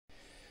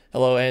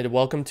Hello and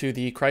welcome to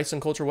the Christ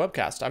and Culture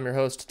webcast. I'm your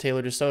host,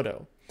 Taylor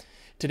DeSoto.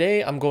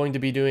 Today I'm going to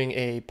be doing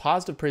a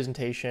positive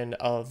presentation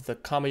of the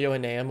Comma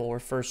Johanneum, or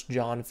 1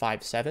 John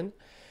 5:7.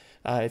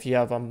 If you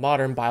have a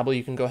modern Bible,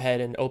 you can go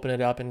ahead and open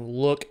it up and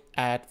look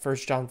at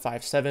 1 John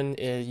 5:7.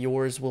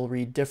 Yours will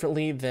read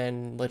differently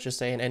than, let's just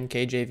say, an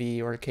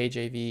NKJV or a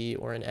KJV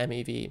or an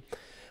MEV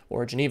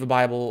or a Geneva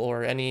Bible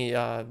or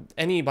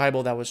any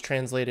Bible that was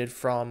translated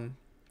from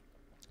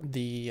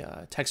the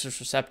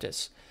Textus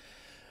Receptus.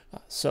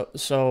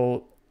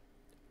 So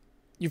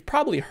you've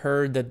probably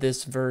heard that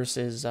this verse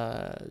was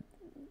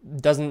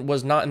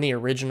not in the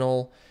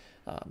original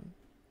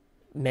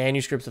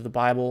manuscripts of the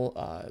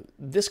Bible.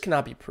 This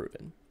cannot be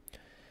proven.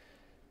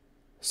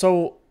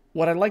 So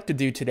what I'd like to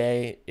do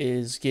today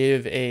is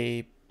give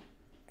a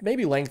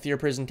maybe lengthier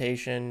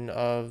presentation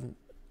of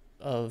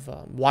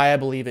why I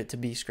believe it to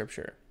be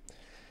Scripture.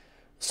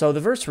 So the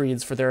verse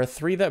reads, "For there are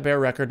three that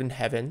bear record in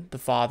heaven, the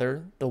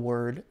Father, the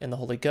Word, and the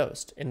Holy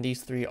Ghost, and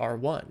these three are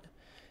one.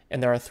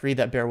 And there are three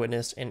that bear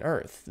witness in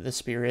earth, the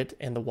Spirit,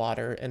 and the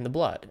water, and the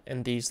blood,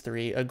 and these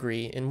three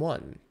agree in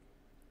one."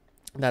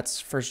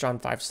 That's 1 John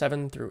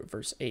 5:7 through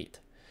verse 8.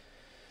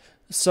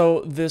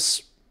 So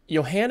this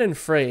Johannine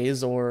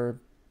phrase,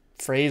 or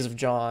phrase of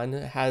John,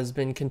 has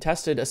been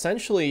contested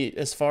essentially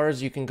as far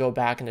as you can go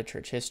back into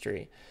church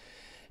history.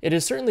 It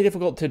is certainly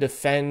difficult to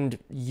defend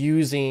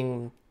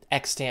using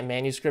extant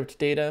manuscript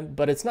data,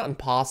 but it's not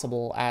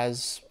impossible,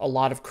 as a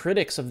lot of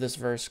critics of this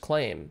verse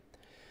claim.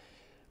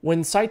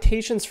 When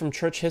citations from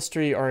church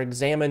history are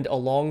examined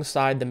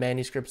alongside the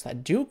manuscripts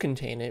that do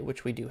contain it,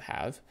 which we do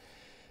have,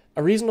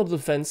 a reasonable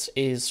defense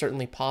is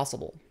certainly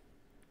possible.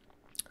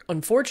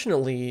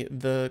 Unfortunately,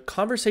 the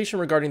conversation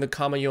regarding the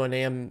Comma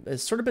Johanneum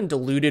has sort of been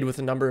diluted with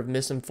a number of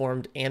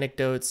misinformed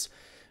anecdotes,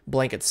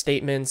 blanket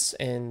statements,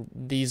 and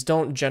these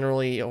don't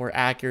generally or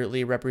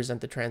accurately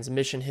represent the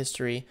transmission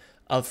history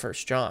of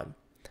 1 John.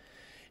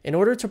 In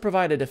order to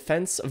provide a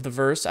defense of the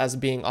verse as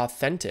being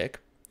authentic,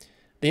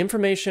 the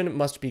information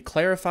must be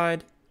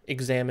clarified,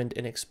 examined,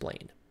 and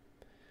explained.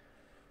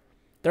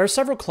 There are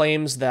several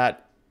claims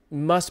that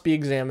must be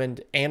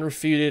examined and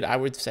refuted, I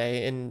would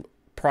say,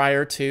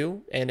 prior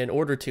to and in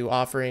order to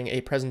offering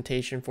a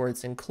presentation for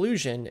its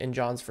inclusion in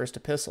John's first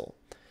epistle.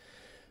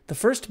 The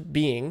first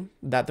being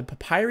that the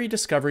papyri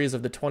discoveries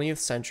of the 20th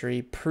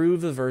century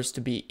prove the verse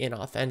to be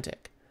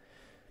inauthentic.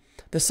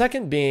 The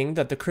second being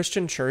that the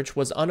Christian church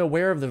was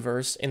unaware of the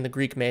verse in the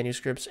Greek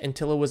manuscripts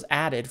until it was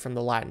added from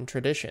the Latin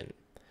tradition.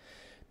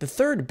 The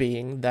third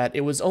being that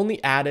it was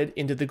only added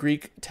into the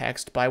Greek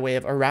text by way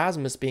of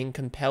Erasmus being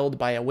compelled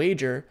by a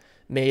wager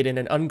made in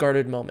an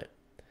unguarded moment.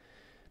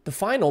 The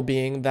final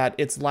being that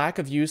its lack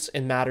of use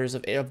in matters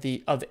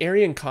of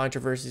Arian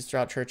controversies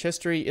throughout church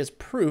history is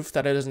proof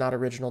that it is not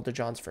original to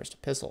John's first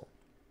epistle.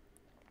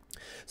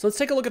 So let's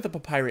take a look at the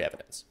papyri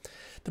evidence.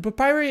 The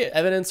papyri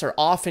evidence are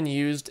often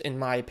used, in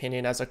my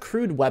opinion, as a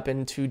crude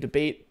weapon to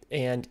debate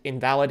and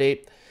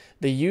invalidate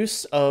the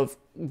use of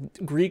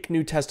Greek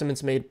New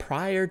Testaments made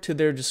prior to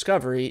their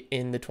discovery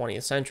in the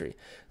 20th century.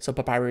 So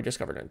papyri were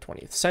discovered in the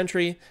 20th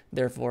century,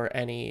 therefore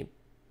any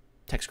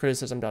text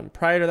criticism done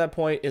prior to that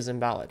point is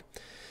invalid.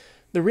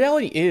 The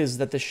reality is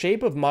that the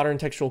shape of modern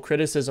textual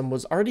criticism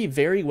was already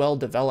very well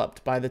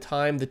developed by the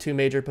time the two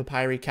major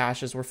papyri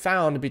caches were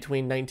found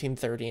between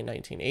 1930 and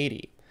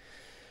 1980.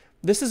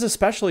 This is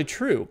especially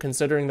true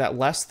considering that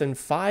less than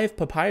 5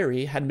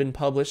 papyri had been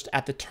published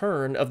at the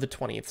turn of the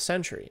 20th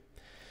century.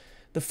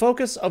 The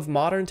focus of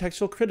modern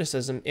textual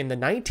criticism in the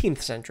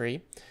 19th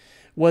century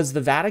was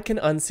the Vatican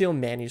Uncial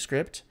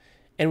manuscript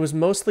and was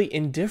mostly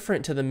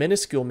indifferent to the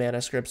minuscule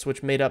manuscripts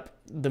which made up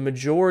the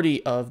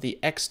majority of the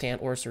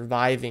extant or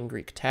surviving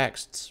Greek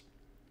texts.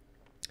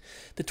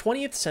 The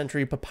 20th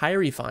century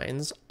papyri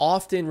finds,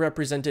 often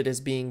represented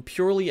as being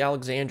purely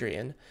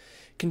Alexandrian,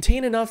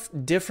 contain enough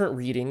different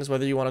readings,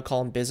 whether you want to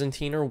call them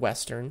Byzantine or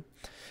Western,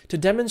 to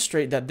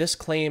demonstrate that this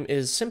claim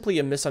is simply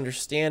a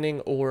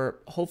misunderstanding, or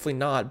hopefully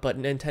not, but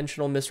an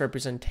intentional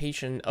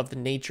misrepresentation of the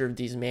nature of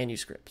these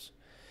manuscripts.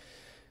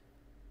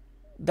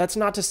 That's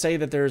not to say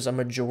that there's a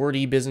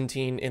majority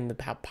Byzantine in the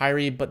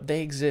papyri, but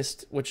they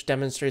exist, which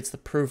demonstrates the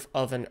proof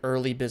of an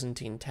early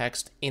Byzantine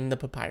text in the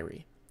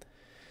papyri.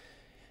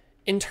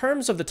 In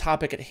terms of the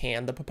topic at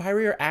hand, the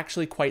papyri are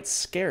actually quite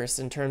scarce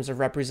in terms of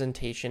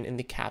representation in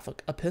the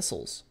Catholic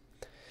epistles.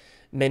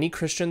 Many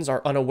Christians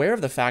are unaware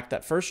of the fact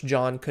that 1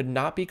 John could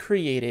not be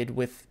created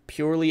with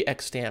purely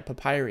extant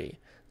papyri,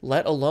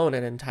 let alone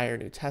an entire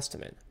New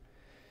Testament.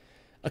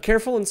 A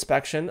careful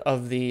inspection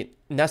of the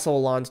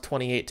Nestle-Aland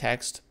 28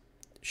 text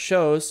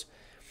shows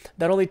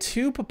that only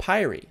 2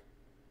 papyri,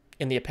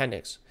 in the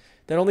appendix,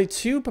 that only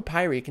 2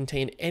 papyri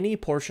contain any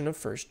portion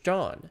of 1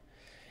 John,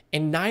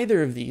 and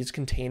neither of these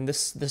contain the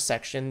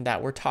section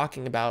that we're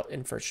talking about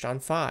in 1 John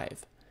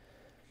 5.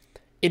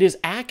 It is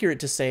accurate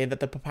to say that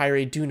the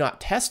papyri do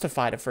not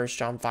testify to 1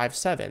 John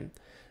 5:7,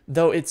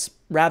 though it's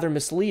rather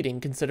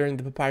misleading considering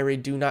the papyri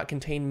do not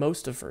contain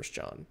most of 1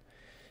 John.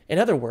 In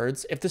other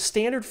words, if the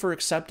standard for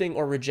accepting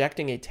or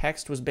rejecting a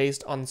text was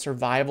based on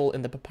survival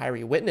in the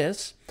papyri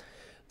witness,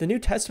 the New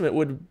Testament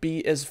would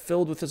be as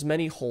filled with as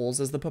many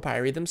holes as the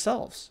papyri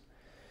themselves.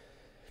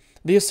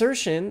 The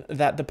assertion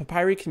that the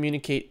papyri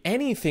communicate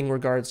anything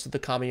regards to the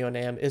Comma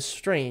Ioannaeum is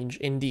strange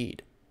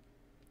indeed.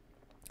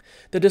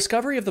 The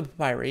discovery of the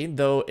papyri,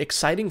 though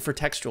exciting for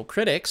textual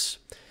critics,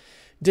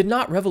 did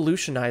not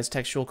revolutionize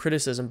textual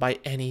criticism by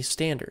any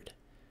standard.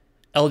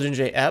 Eldon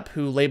J. Epp,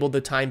 who labeled the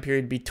time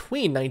period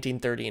between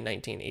 1930 and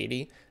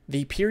 1980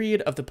 the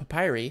period of the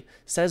papyri,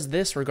 says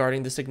this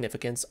regarding the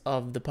significance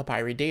of the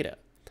papyri data.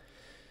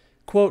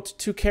 Quote,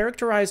 "To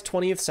characterize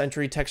 20th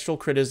century textual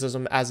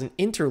criticism as an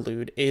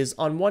interlude is,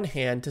 on one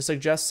hand, to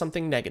suggest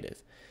something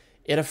negative.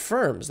 It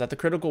affirms that the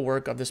critical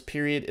work of this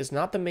period is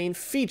not the main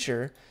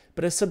feature,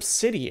 but a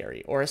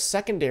subsidiary or a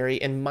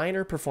secondary and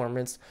minor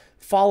performance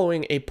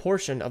following a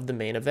portion of the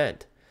main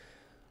event.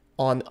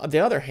 On the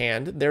other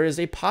hand, there is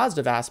a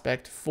positive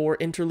aspect, for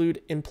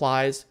interlude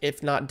implies,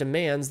 if not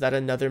demands, that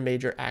another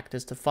major act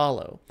is to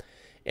follow,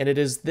 and it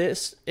is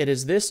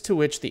this to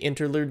which the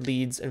interlude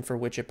leads and for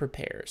which it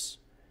prepares."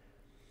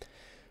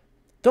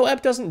 Though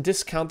Epp doesn't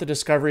discount the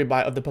discovery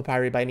of the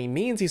papyri by any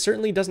means, he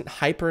certainly doesn't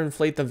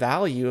hyperinflate the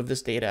value of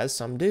this data as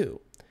some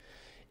do.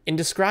 In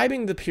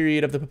describing the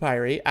period of the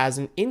papyri as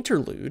an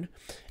interlude,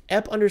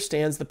 Epp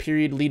understands the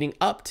period leading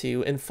up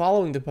to and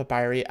following the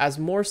papyri as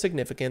more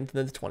significant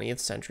than the 20th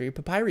century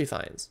papyri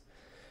finds.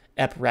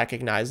 Epp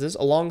recognizes,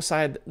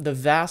 alongside the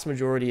vast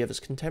majority of his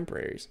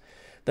contemporaries,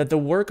 that the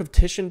work of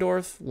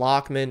Tischendorf,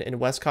 Lockman, and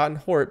Westcott and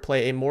Hort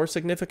play a more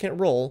significant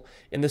role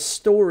in the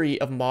story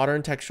of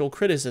modern textual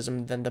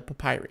criticism than the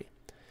papyri.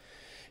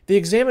 The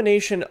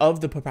examination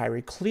of the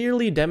papyri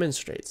clearly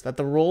demonstrates that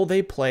the role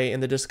they play in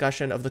the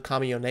discussion of the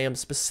Comma Ioannaeum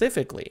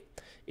specifically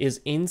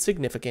is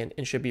insignificant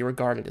and should be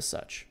regarded as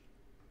such.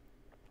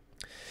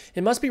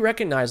 It must be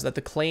recognized that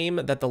the claim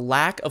that the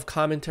lack of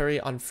commentary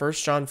on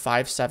 1 John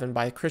 5:7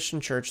 by the Christian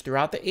church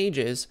throughout the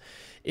ages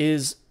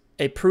is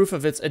a proof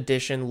of its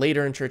addition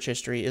later in church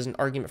history is an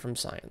argument from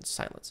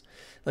silence.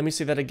 Let me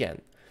say that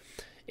again.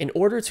 In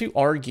order to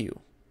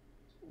argue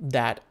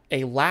that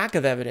a lack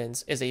of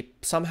evidence is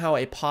somehow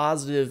a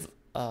positive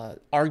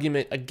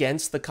argument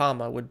against the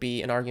comma would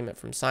be an argument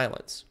from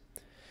silence.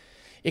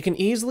 It can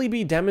easily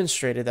be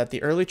demonstrated that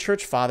the early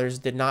church fathers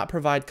did not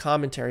provide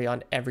commentary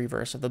on every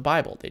verse of the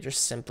Bible. They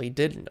just simply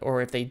didn't,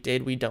 or if they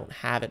did, we don't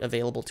have it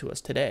available to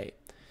us today.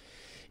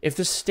 If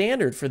the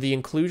standard for the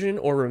inclusion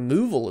or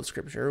removal of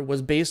Scripture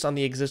was based on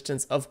the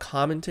existence of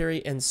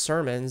commentary and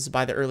sermons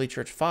by the early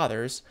church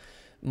fathers,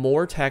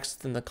 more texts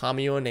than the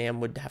Comma Ioannaeum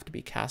would have to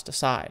be cast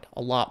aside,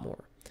 a lot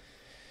more.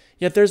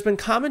 Yet there's been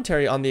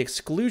commentary on the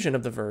exclusion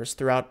of the verse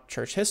throughout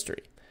church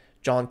history.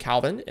 John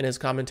Calvin, in his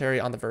commentary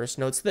on the verse,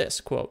 notes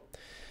this, quote,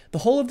 "The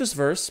whole of this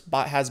verse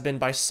has been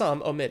by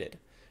some omitted.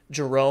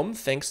 Jerome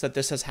thinks that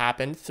this has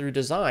happened through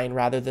design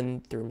rather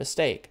than through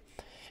mistake,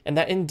 and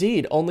that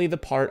indeed only the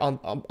part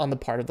on the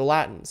part of the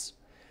Latins.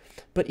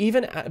 But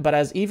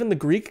as even the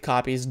Greek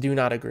copies do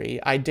not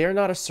agree, I dare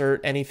not assert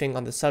anything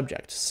on the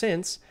subject,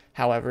 since,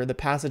 however, the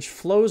passage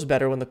flows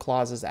better when the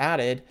clause is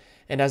added,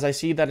 and as I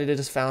see that it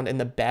is found in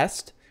the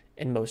best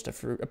and most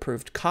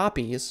approved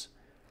copies,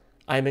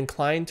 I am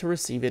inclined to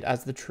receive it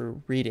as the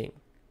true reading."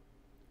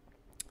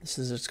 This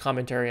is his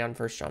commentary on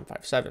 1 John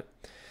 5:7.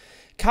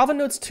 Calvin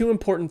notes two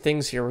important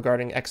things here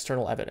regarding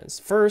external evidence.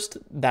 First,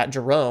 that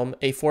Jerome,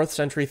 a 4th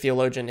century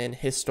theologian and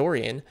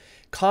historian,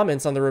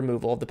 comments on the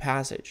removal of the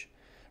passage.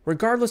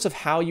 Regardless of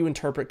how you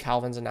interpret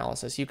Calvin's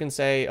analysis, you can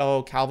say,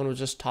 oh, Calvin was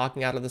just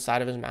talking out of the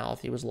side of his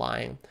mouth, he was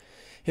lying.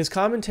 His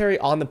commentary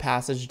on the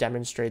passage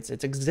demonstrates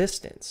its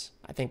existence,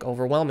 I think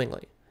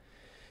overwhelmingly.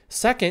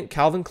 Second,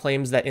 Calvin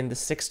claims that in the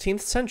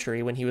 16th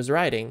century, when he was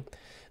writing,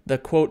 the,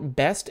 quote,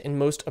 best and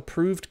most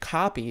approved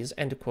copies,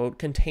 end quote,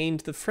 contained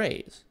the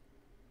phrase.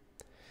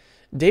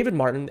 David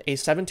Martin, a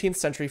 17th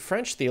century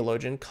French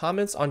theologian,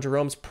 comments on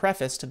Jerome's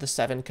preface to the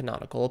 7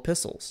 canonical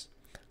epistles.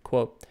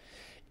 Quote,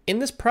 "In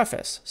this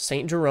preface,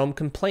 St. Jerome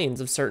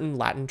complains of certain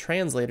Latin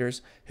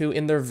translators who,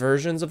 in their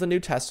versions of the New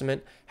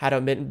Testament, had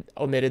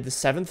omitted the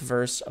 7th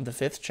verse of the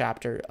 5th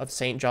chapter of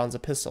St. John's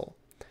epistle.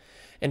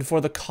 And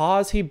for the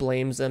cause he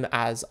blames them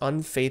as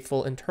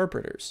unfaithful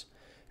interpreters,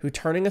 who,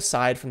 turning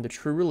aside from the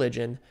true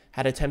religion,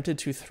 had attempted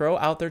to throw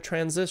out their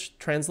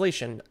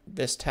translation,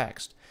 this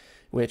text,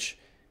 which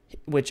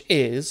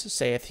is,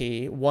 saith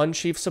he, one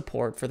chief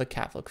support for the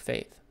Catholic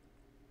faith."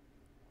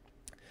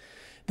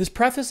 This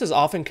preface is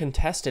often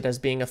contested as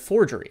being a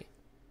forgery.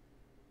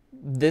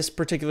 This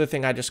particular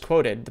thing I just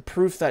quoted, the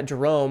proof that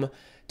Jerome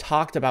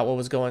talked about what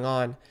was going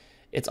on,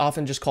 it's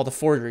often just called a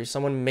forgery.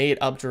 Someone made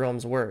up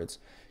Jerome's words.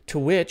 To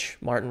which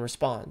Martin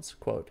responds,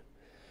 quote,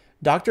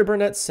 "Dr.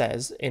 Burnett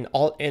says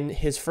in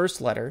his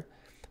first letter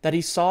that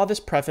he saw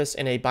this preface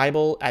in a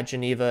Bible at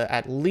Geneva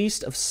at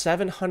least of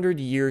 700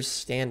 years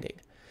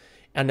standing,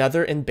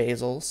 another in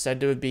Basel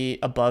said to be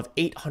above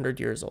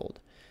 800 years old,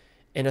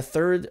 and a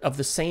third of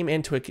the same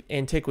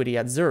antiquity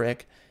at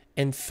Zurich,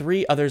 and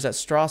 3 others at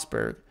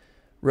Strasbourg,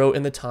 wrote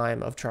in the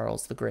time of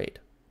Charles the Great."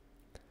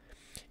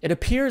 It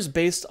appears,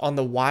 based on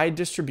the wide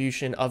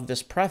distribution of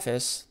this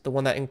preface, the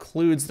one that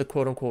includes the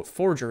quote-unquote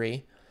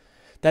forgery,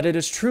 that it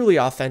is truly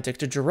authentic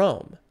to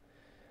Jerome.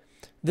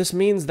 This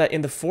means that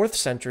in the 4th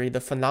century, the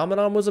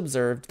phenomenon was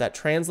observed that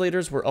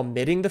translators were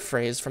omitting the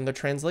phrase from their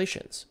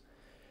translations.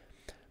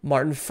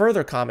 Martin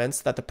further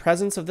comments that the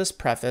presence of this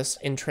preface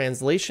in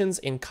translations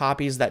in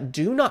copies that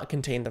do not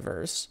contain the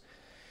verse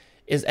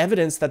is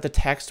evidence that the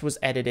text was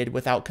edited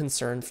without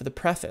concern for the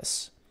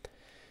preface.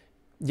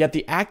 Yet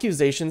the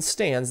accusation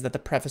stands that the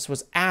preface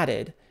was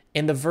added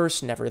and the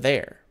verse never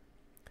there.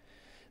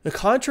 The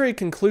contrary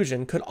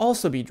conclusion could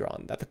also be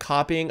drawn that the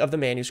copying of the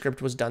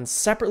manuscript was done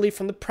separately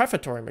from the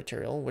prefatory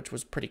material, which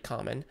was pretty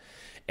common,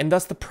 and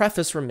thus the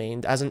preface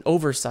remained as an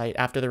oversight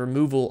after the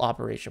removal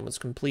operation was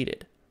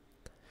completed.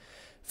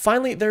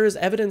 Finally, there is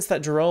evidence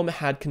that Jerome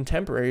had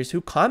contemporaries who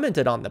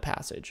commented on the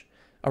passage.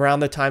 Around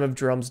the time of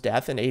Jerome's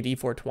death in AD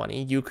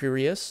 420,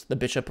 Eucherius, the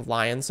bishop of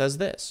Lyon, says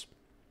this,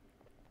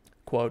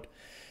 quote,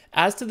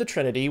 "As to the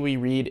Trinity, we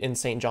read in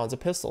St. John's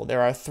Epistle, there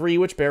are 3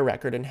 which bear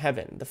record in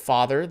heaven, the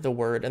Father, the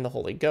Word, and the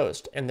Holy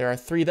Ghost, and there are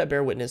 3 that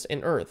bear witness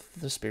in earth,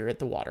 the Spirit,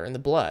 the water, and the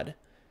blood."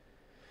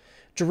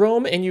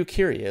 Jerome and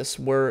Eucherius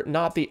were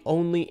not the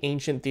only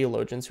ancient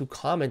theologians who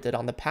commented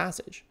on the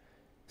passage.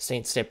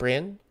 St.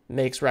 Cyprian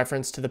makes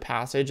reference to the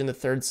passage in the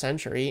 3rd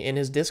century in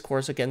his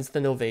discourse against the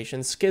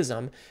Novatian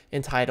Schism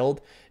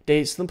entitled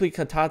De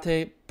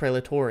Simplicitate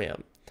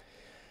Prelatorium.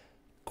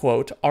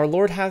 Quote, "Our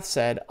Lord hath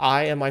said,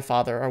 I and my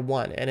Father are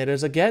one, and it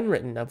is again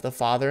written of the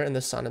Father and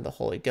the Son and the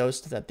Holy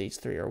Ghost that these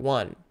 3 are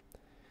one."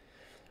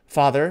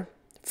 Further,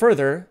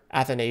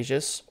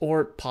 Athanasius,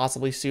 or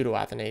possibly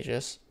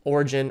Pseudo-Athanasius,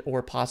 Origen,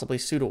 or possibly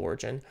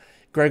Pseudo-Origen,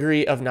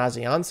 Gregory of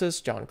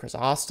Nazianzus, John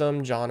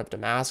Chrysostom, John of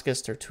Damascus,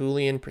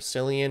 Tertullian,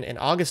 Priscillian, and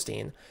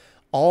Augustine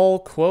all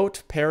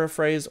quote,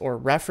 paraphrase, or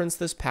reference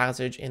this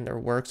passage in their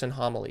works and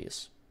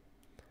homilies.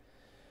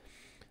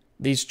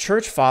 These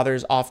church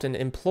fathers often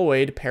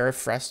employed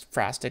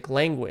paraphrastic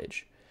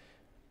language,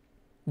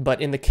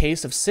 but in the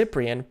case of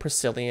Cyprian,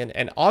 Priscillian,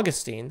 and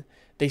Augustine,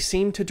 they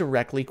seem to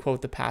directly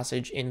quote the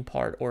passage in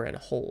part or in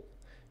whole.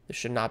 This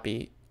should not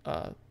be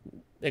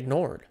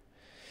ignored.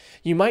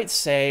 You might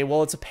say,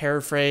 well, it's a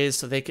paraphrase,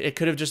 so it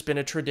could have just been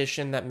a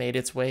tradition that made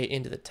its way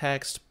into the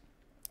text.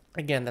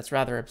 Again, that's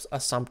rather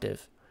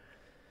assumptive.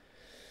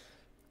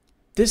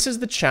 This is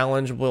the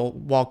challenge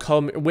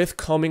with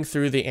combing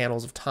through the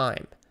annals of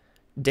time.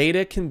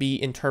 Data can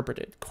be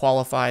interpreted,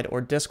 qualified, or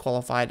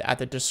disqualified at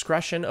the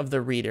discretion of the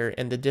reader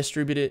and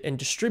distributed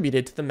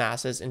to the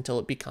masses until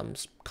it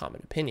becomes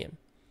common opinion.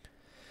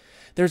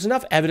 There's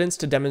enough evidence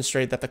to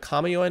demonstrate that the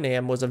Comma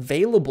Ioanneum was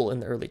available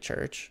in the early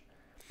church,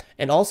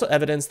 and also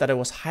evidence that it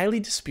was a highly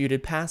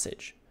disputed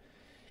passage.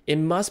 It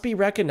must be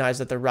recognized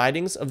that the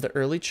writings of the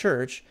early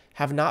church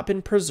have not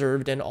been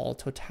preserved in all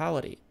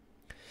totality,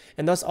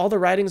 and thus all the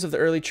writings of the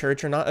early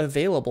church are not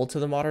available to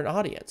the modern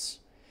audience.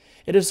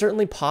 It is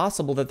certainly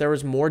possible that there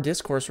was more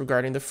discourse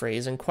regarding the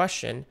phrase in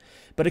question,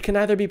 but it can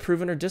neither be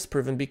proven or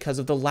disproven because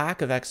of the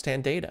lack of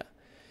extant data.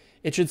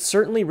 It should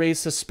certainly raise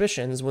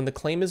suspicions when the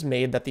claim is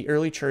made that the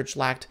early church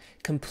lacked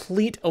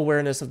complete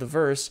awareness of the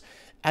verse,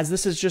 as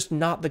this is just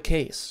not the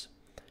case.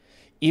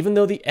 Even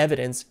though the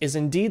evidence is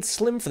indeed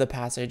slim for the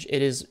passage,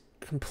 it is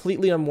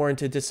completely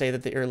unwarranted to say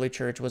that the early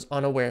church was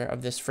unaware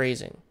of this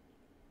phrasing.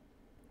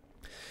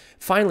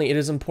 Finally, it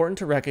is important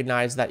to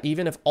recognize that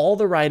even if all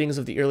the writings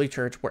of the early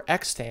church were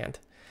extant,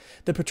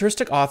 the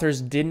patristic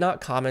authors did not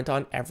comment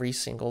on every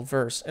single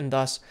verse, and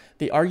thus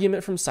the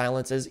argument from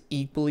silence is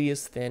equally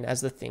as thin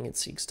as the thing it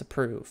seeks to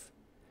prove.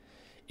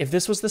 If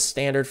this was the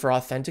standard for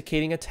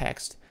authenticating a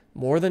text,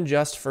 more than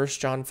just 1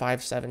 John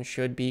 5:7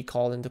 should be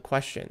called into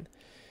question.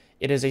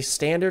 It is a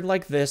standard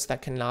like this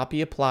that cannot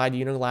be applied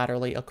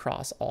unilaterally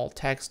across all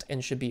text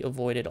and should be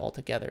avoided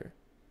altogether.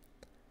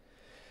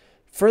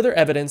 Further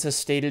evidence is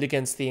stated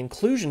against the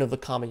inclusion of the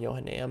Comma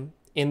Ioanneum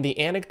in the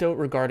anecdote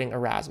regarding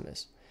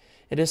Erasmus.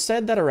 It is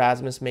said that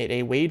Erasmus made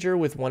a wager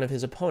with one of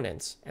his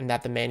opponents, and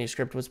that the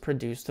manuscript was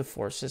produced to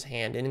force his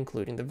hand in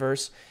including the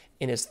verse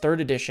in his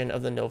 3rd edition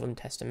of the Novum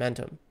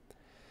Testamentum.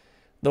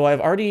 Though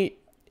I've already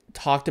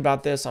talked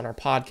about this on our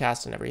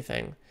podcast and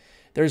everything,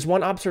 there's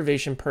one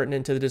observation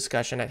pertinent to the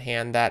discussion at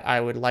hand that I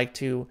would like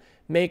to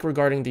make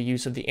regarding the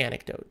use of the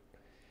anecdote.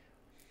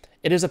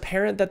 It is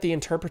apparent that the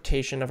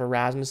interpretation of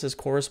Erasmus's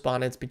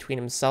correspondence between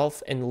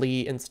himself and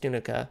Lee in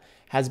Stunica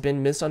has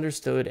been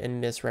misunderstood and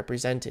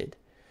misrepresented.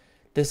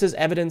 This is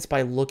evidenced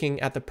by looking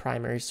at the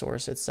primary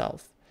source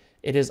itself.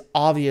 It is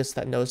obvious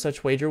that no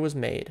such wager was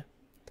made.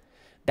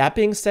 That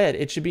being said,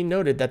 it should be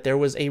noted that there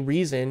was a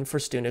reason for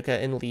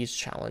Stunica and Lee's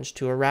challenge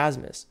to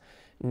Erasmus,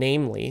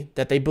 namely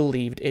that they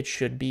believed it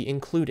should be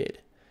included.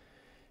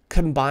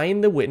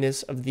 Combine the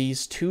witness of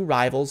these 2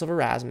 rivals of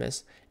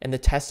Erasmus and the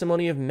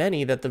testimony of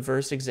many that the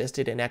verse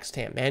existed in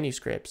extant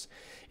manuscripts,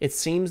 it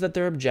seems that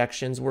their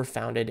objections were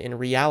founded in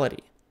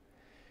reality.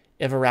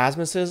 If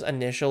Erasmus's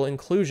initial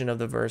inclusion of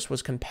the verse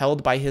was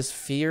compelled by his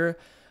fear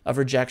of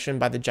rejection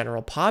by the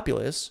general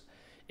populace,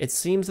 it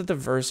seems that the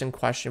verse in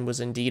question was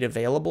indeed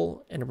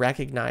available and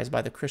recognized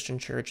by the Christian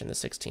Church in the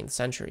 16th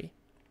century.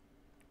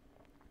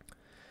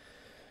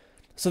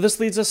 So this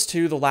leads us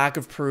to the lack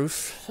of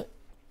proof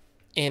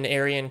in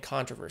Arian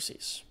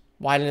controversies.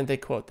 Why didn't they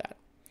quote that?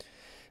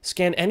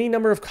 Scan any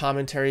number of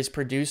commentaries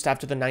produced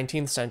after the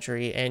 19th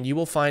century, and you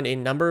will find a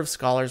number of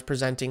scholars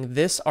presenting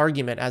this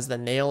argument as the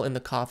nail in the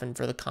coffin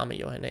for the Comma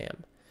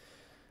Johanneum.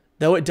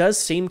 Though it does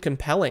seem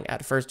compelling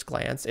at first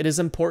glance, it is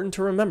important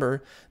to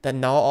remember that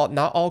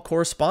not all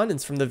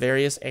correspondence from the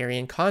various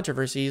Arian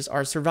controversies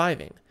are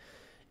surviving.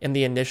 And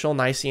the initial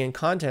Nicene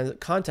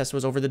contest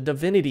was over the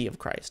divinity of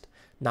Christ,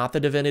 not the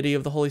divinity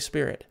of the Holy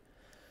Spirit.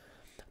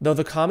 Though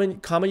the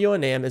Comma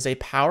Johanneum is a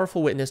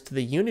powerful witness to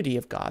the unity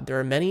of God, there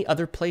are many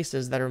other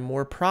places that are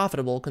more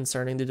profitable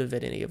concerning the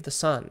divinity of the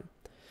Son.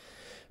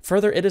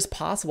 Further, it is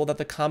possible that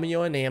the Comma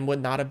Johanneum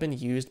would not have been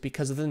used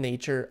because of the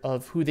nature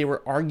of who they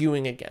were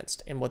arguing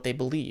against and what they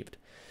believed.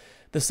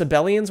 The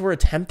Sabellians were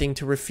attempting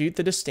to refute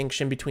the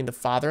distinction between the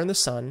Father and the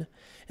Son,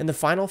 and the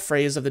final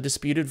phrase of the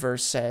disputed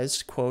verse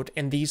says, quote,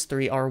 "And these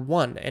three are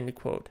one," end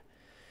quote.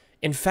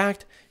 In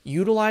fact,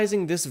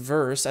 utilizing this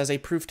verse as a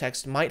proof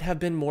text might have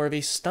been more of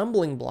a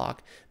stumbling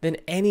block than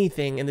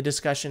anything in the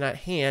discussion at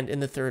hand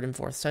in the 3rd and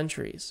 4th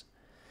centuries.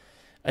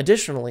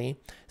 Additionally,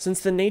 since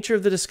the nature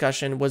of the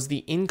discussion was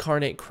the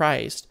incarnate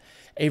Christ,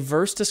 a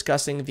verse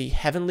discussing the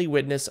heavenly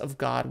witness of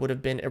God would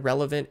have been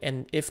irrelevant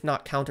and, if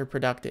not,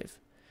 counterproductive.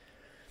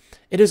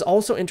 It is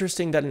also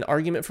interesting that an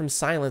argument from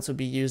silence would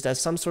be used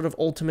as some sort of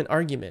ultimate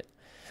argument.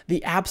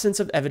 The absence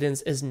of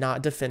evidence is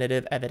not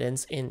definitive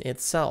evidence in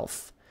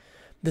itself.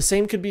 The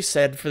same could be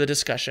said for the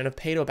discussion of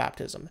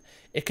paedobaptism.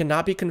 It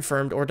cannot be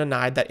confirmed or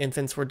denied that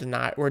infants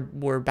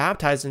were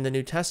baptized in the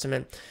New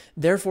Testament,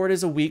 therefore it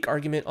is a weak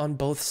argument on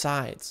both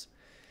sides.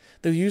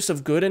 The use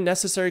of good and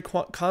necessary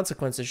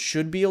consequences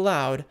should be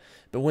allowed,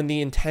 but when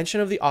the intention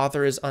of the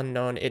author is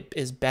unknown, it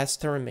is best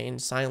to remain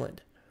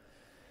silent.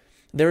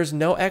 There is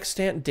no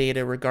extant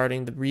data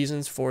regarding the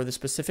reasons for the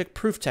specific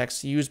proof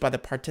texts used by the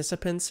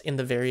participants in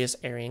the various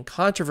Arian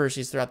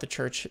controversies throughout the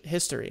church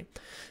history,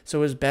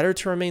 so it is better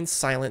to remain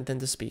silent than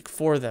to speak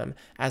for them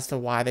as to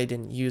why they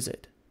didn't use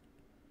it.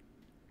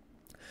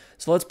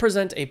 So let's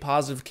present a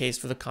positive case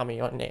for the Comma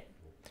Johanneum.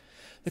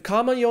 The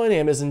Comma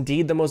Johanneum is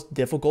indeed the most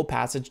difficult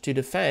passage to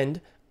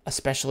defend,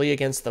 especially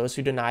against those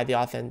who deny the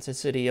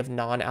authenticity of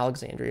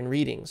non-Alexandrian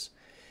readings.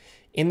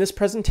 In this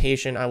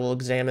presentation, I will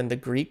examine the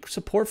Greek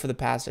support for the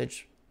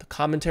passage, the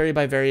commentary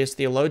by various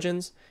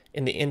theologians,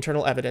 and the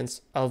internal evidence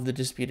of the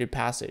disputed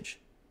passage.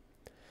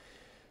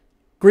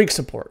 Greek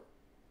support.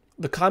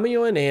 The Comma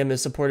Johanneum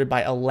is supported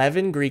by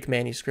 11 Greek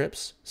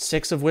manuscripts,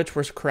 6 of which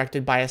were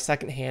corrected by a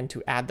second hand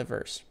to add the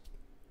verse.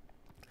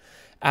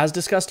 As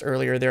discussed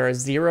earlier, there are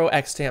 0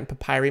 extant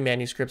papyri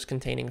manuscripts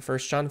containing 1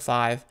 John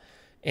 5,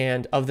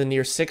 and of the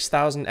near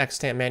 6,000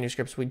 extant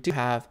manuscripts we do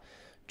have,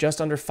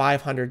 just under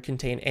 500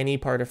 contain any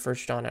part of 1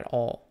 John at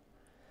all.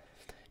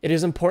 It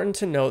is important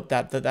to note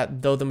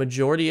that though the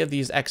majority of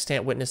these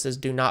extant witnesses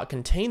do not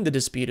contain the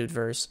disputed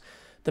verse,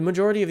 the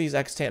majority of these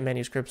extant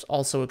manuscripts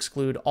also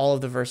exclude all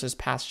of the verses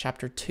past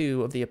chapter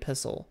 2 of the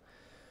Epistle.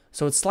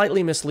 So it's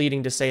slightly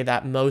misleading to say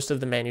that most of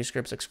the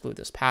manuscripts exclude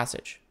this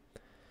passage.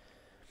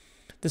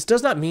 This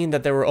does not mean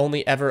that there were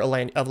only ever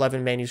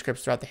 11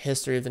 manuscripts throughout the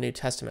history of the New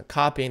Testament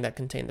copying that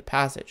contain the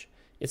passage.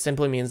 It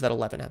simply means that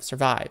 11 have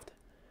survived.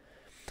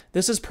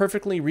 This is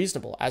perfectly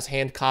reasonable, as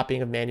hand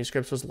copying of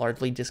manuscripts was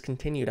largely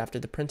discontinued after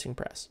the printing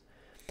press,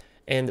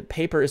 and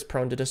paper is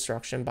prone to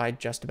destruction by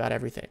just about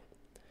everything.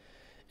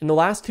 In the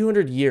last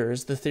 200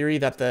 years, the theory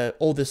that the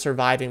oldest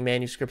surviving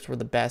manuscripts were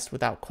the best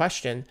without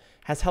question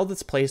has held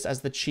its place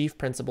as the chief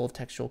principle of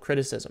textual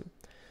criticism.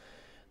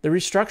 The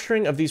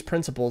restructuring of these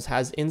principles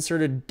has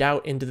inserted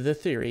doubt into the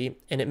theory,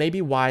 and it may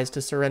be wise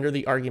to surrender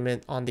the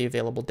argument on the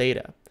available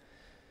data.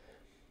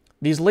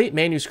 These late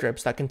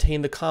manuscripts that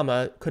contain the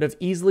comma could have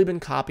easily been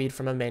copied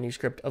from a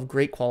manuscript of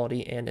great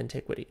quality and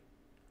antiquity.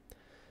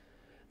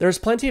 There is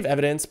plenty of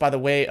evidence by the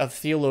way of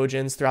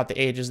theologians throughout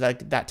the ages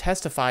that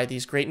testify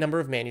these great number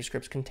of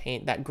manuscripts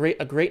contain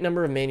a great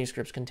number of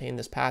manuscripts contain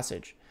this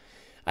passage.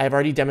 I have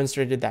already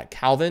demonstrated that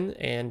Calvin,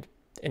 and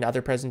in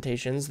other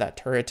presentations that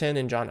Turretin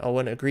and John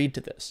Owen agreed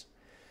to this.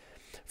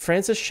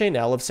 Francis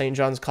Cheynell of St.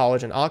 John's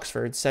College in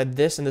Oxford said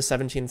this in the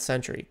 17th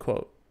century,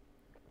 quote,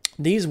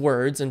 "These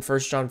words in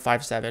 1 John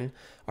 5:7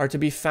 are to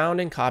be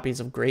found in copies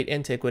of great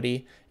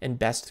antiquity and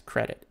best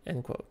credit,"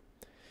 end quote.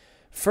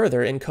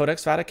 Further, in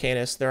Codex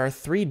Vaticanus, there are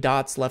 3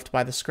 dots left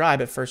by the scribe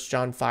at 1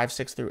 John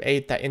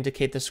 5:6-8 that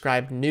indicate the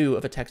scribe knew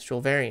of a textual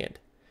variant.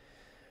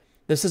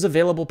 This is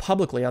available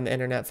publicly on the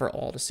internet for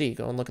all to see.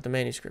 Go and look at the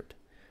manuscript.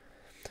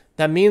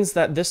 That means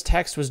that this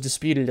text was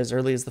disputed as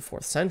early as the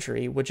 4th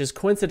century, which is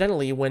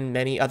coincidentally when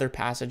many other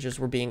passages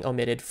were being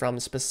omitted from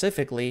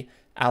specifically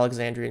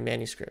Alexandrian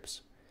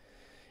manuscripts.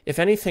 If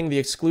anything, the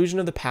exclusion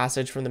of the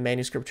passage from the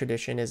manuscript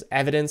tradition is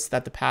evidence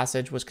that the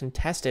passage was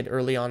contested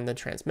early on in the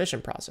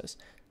transmission process,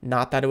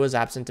 not that it was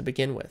absent to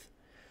begin with.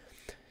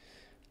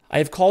 I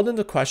have called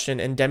into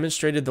question and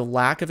demonstrated the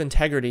lack of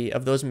integrity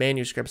of those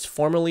manuscripts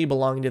formerly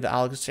belonging to the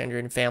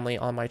Alexandrian family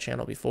on my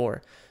channel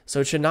before, so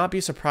it should not be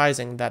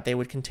surprising that they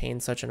would contain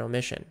such an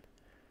omission.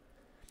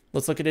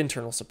 Let's look at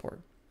internal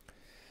support.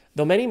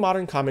 Though many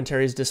modern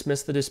commentaries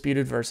dismiss the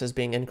disputed verse as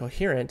being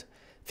incoherent,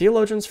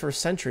 Theologians for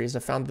centuries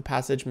have found the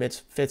passage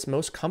fits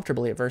most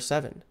comfortably at verse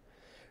 7.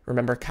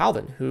 Remember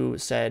Calvin, who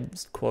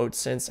said, quote,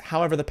 "Since,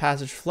 however, the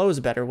passage flows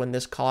better when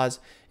this cause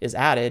is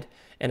added,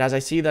 and as I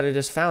see that it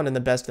is found in the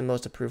best and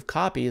most approved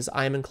copies,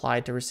 I am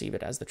inclined to receive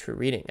it as the true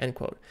reading," end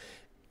quote.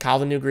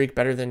 Calvin knew Greek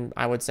better than,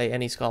 I would say,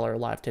 any scholar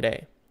alive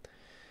today.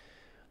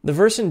 The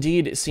verse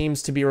indeed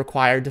seems to be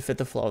required to fit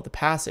the flow of the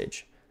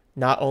passage.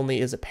 Not only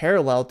is it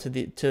parallel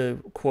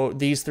to quote,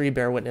 "These three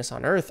bear witness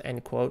on earth,"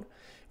 end quote,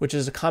 which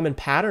is a common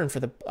pattern for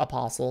the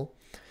apostle,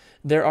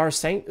 there are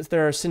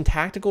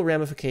syntactical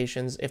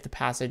ramifications if the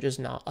passage is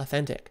not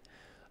authentic.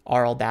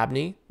 R.L.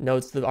 Dabney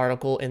notes the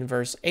article in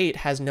verse 8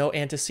 has no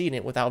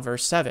antecedent without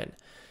verse 7,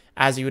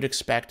 as you would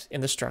expect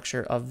in the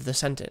structure of the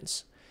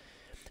sentence.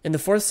 In the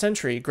 4th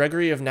century,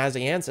 Gregory of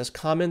Nazianzus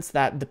comments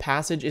that the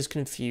passage is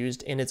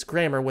confused in its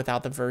grammar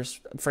without the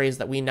phrase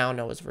that we now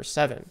know as verse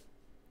 7.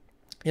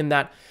 In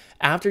that,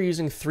 after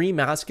using 3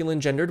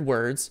 masculine gendered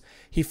words,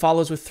 he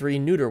follows with 3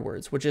 neuter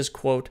words, which is,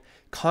 quote,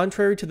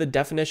 "contrary to the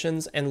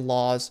definitions and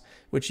laws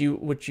which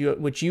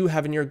you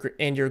have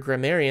and your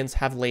grammarians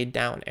have laid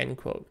down," end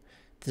quote.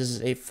 This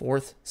is a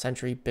 4th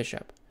century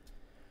bishop.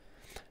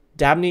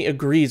 Dabney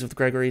agrees with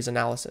Gregory's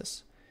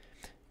analysis.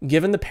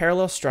 Given the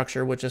parallel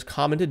structure which is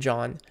common to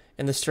John,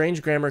 and the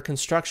strange grammar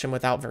construction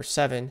without verse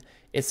 7,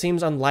 it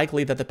seems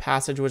unlikely that the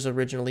passage was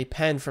originally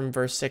penned from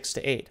verse 6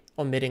 to 8,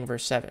 omitting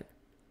verse 7.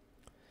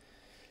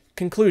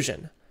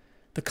 Conclusion.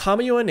 The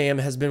Comma Ioanneum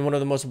has been one of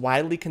the most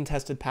widely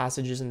contested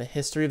passages in the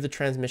history of the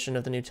transmission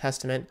of the New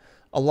Testament,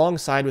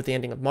 alongside with the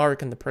ending of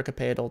Mark and the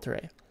Pericope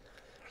Adulterae.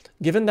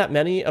 Given that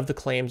many of the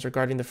claims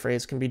regarding the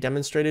phrase can be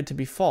demonstrated to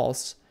be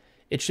false,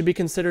 it should be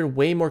considered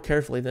way more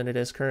carefully than it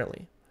is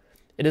currently.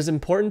 It is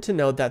important to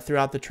note that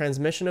throughout the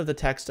transmission of the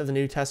text of the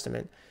New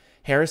Testament,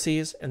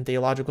 heresies and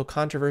theological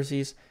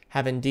controversies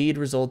have indeed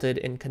resulted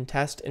in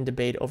contest and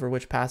debate over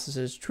which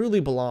passages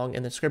truly belong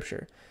in the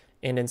Scripture,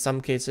 and in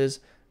some cases,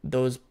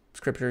 those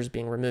scriptures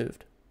being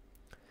removed.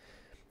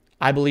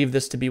 I believe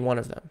this to be one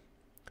of them.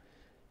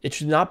 It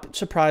should not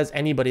surprise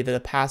anybody that a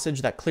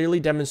passage that clearly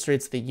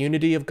demonstrates the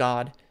unity of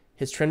God,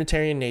 his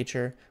Trinitarian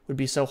nature, would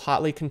be so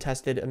hotly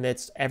contested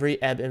amidst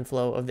every ebb and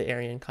flow of the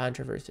Arian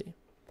controversy.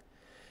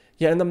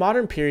 Yet in the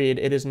modern period,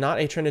 it is not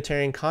a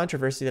Trinitarian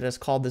controversy that has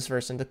called this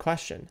verse into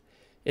question.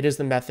 It is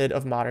the method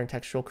of modern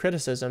textual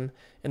criticism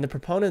and the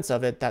proponents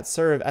of it that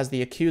serve as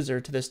the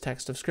accuser to this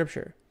text of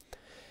Scripture.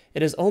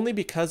 It is only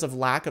because of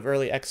lack of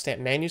early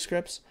extant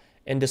manuscripts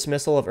and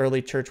dismissal of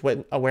early church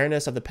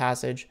awareness of the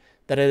passage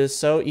that it is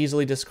so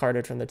easily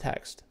discarded from the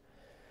text.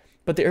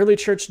 But the early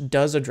church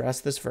does address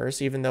this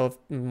verse, even though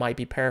it might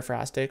be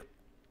paraphrastic,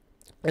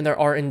 and there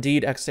are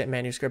indeed extant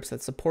manuscripts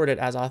that support it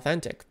as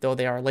authentic, though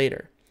they are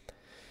later.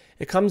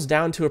 It comes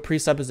down to a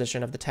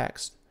presupposition of the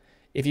text.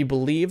 If you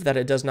believe that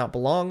it does not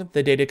belong,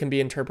 the data can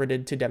be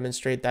interpreted to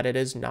demonstrate that it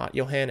is not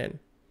Johannine.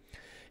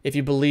 If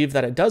you believe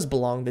that it does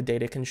belong, the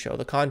data can show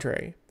the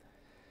contrary.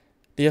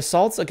 The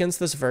assaults against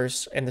this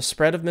verse and the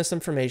spread of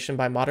misinformation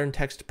by modern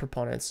text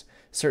proponents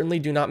certainly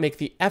do not make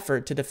the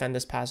effort to defend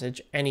this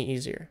passage any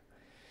easier.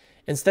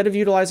 Instead of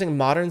utilizing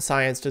modern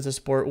science to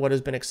support what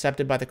has been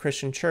accepted by the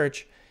Christian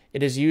Church,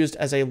 it is used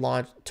as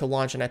to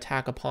launch an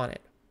attack upon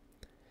it.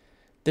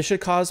 This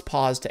should cause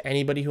pause to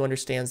anybody who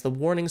understands the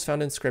warnings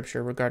found in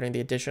Scripture regarding the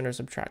addition or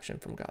subtraction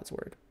from God's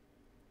Word.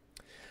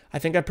 I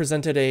think I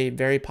presented a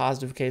very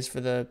positive case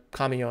for the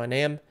Comma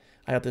Ioanneum.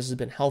 I hope this has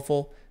been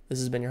helpful. This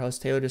has been your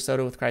host, Taylor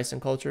DeSoto with Christ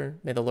and Culture.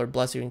 May the Lord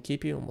bless you and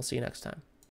keep you, and we'll see you next time.